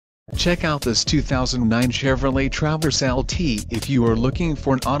Check out this 2009 Chevrolet Traverse LT. If you are looking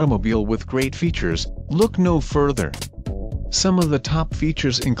for an automobile with great features, look no further. Some of the top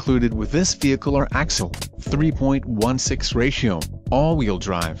features included with this vehicle are axle, 3.16 ratio, all-wheel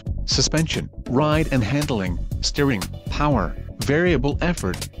drive, suspension, ride and handling, steering, power, variable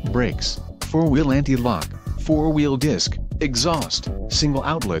effort, brakes, 4-wheel anti-lock, 4-wheel disc, exhaust, single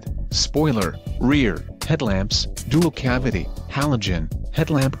outlet, spoiler, rear, headlamps, dual cavity, halogen,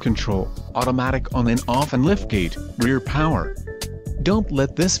 headlamp control, automatic on and off and liftgate, rear power. Don't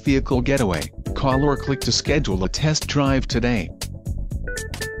let this vehicle get away. Call or click to schedule a test drive today.